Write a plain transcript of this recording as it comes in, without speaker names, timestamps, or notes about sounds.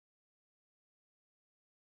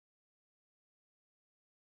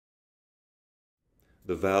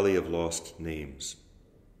The Valley of Lost Names.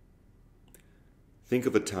 Think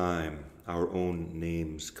of a time our own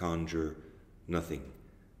names conjure nothing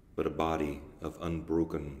but a body of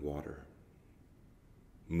unbroken water.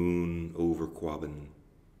 Moon over Quabbin,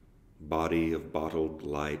 body of bottled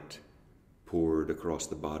light poured across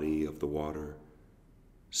the body of the water,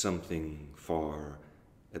 something far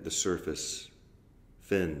at the surface,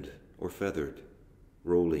 finned or feathered,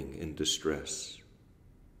 rolling in distress.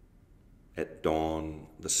 At dawn,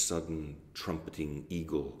 the sudden trumpeting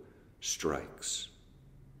eagle strikes.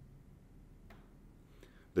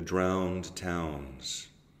 The drowned towns,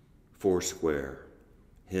 foursquare,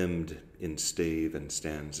 hymned in stave and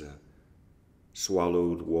stanza,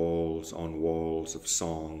 swallowed walls on walls of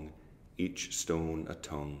song, each stone a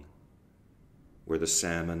tongue, where the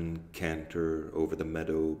salmon canter over the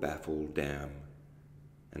meadow-baffled dam,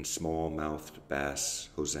 and small-mouthed bass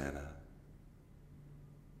hosanna.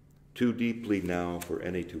 Too deeply now for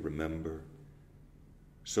any to remember,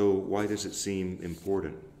 so why does it seem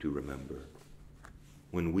important to remember?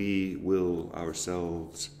 When we will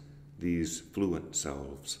ourselves, these fluent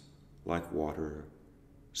selves, like water,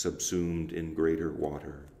 subsumed in greater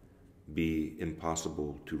water, be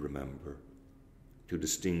impossible to remember, to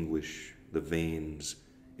distinguish the veins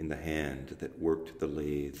in the hand that worked the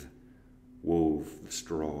lathe, wove the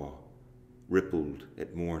straw, rippled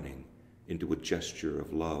at morning into a gesture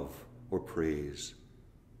of love or praise,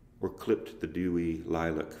 or clipped the dewy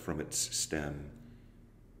lilac from its stem,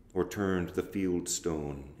 or turned the field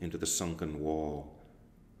stone into the sunken wall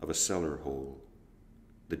of a cellar hole,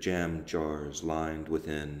 the jam jars lined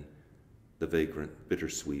within, the vagrant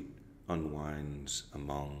bittersweet unwinds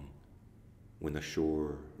among, when the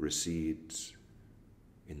shore recedes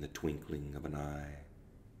in the twinkling of an eye,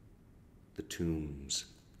 the tombs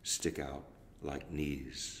stick out like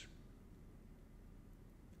knees.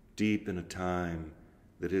 Deep in a time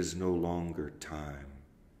that is no longer time,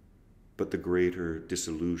 but the greater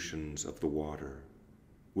dissolutions of the water,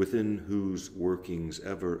 within whose workings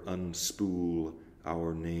ever unspool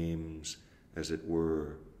our names, as it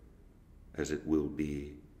were, as it will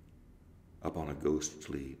be, upon a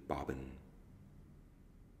ghostly bobbin.